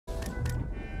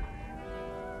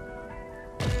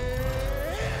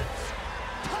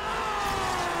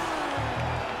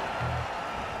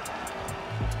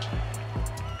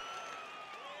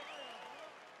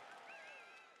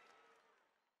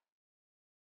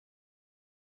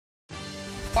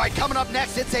All right, coming up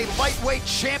next, it's a lightweight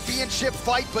championship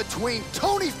fight between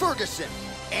Tony Ferguson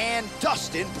and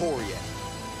Dustin Poirier.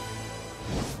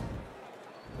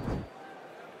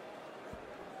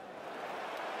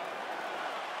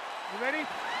 You ready? You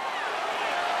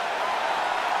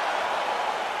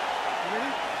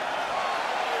ready?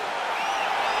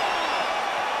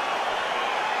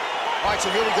 All right, so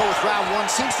here we go with round one.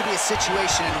 Seems to be a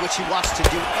situation in which he wants to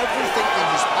do everything in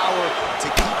his power to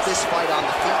keep this fight on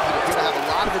the feet. He'd appear to have a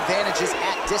lot of advantages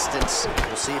at distance.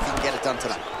 We'll see if he can get it done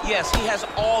tonight. Yes, he has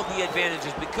all the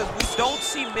advantages because we don't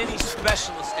see many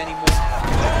specialists anymore.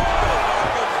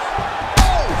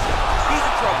 Oh! He's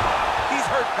in trouble. He's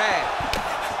hurt bad.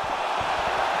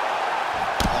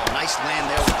 Oh, nice land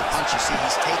there with the punch. You see,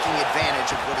 he's taking advantage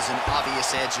of what is an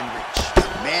obvious edge and reach.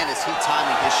 Man, is he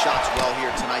timing his shots well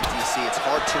here tonight, DC. It's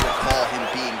hard to recall him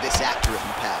being this accurate in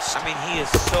the past. I mean, he is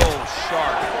so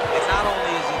sharp. And not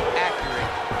only is he accurate,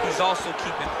 he's also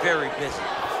keeping very busy.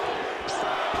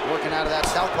 Working out of that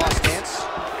southpaw stance.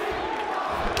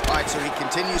 All right, so he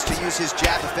continues to use his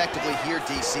jab effectively here,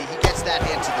 DC. He gets that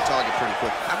hand to the target pretty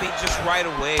quick. I mean, just right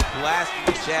away, blasting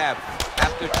the jab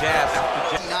after jab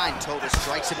after jab. 9 total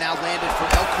strikes have now landed for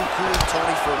El Cucuy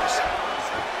Tony Ferguson.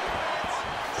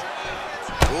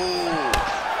 Ooh.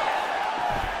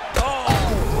 Oh!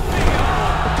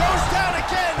 Goes down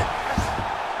again.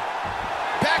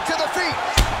 Back to the feet.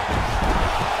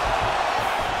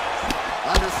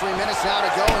 Under 3 minutes now to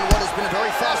go in what has been a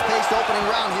very fast-paced opening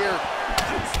round here.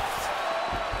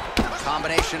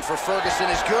 Combination for Ferguson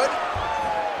is good.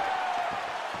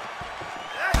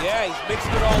 Yeah, he's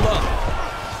mixing it all up.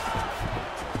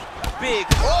 Big.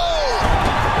 Oh!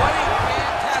 What a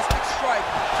fantastic strike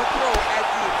to throw at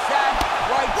the exact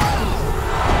right time.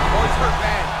 Oh, he's hurt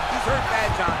bad. He's hurt bad,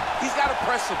 John. He's got to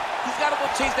press him. He's got to go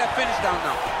chase that finish down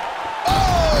now.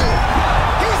 Oh!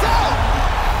 He's out!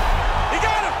 He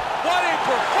got him! What a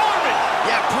performance!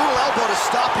 Yeah, brutal elbow to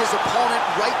stop his opponent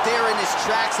right there in his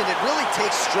tracks, and it really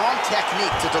takes strong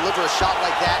technique to deliver a shot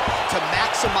like that to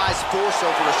maximize force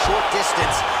over a short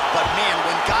distance. But man,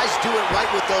 when guys do it right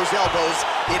with those elbows,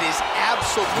 it is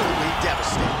absolutely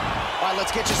devastating. All right,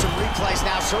 let's get you some replays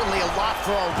now. Certainly a lot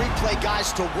for our replay guys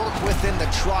to work with in the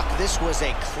truck. This was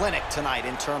a clinic tonight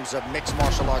in terms of mixed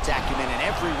martial arts acumen in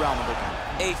every realm of the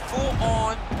game. A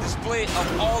full-on display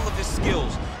of all of his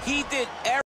skills. He did everything.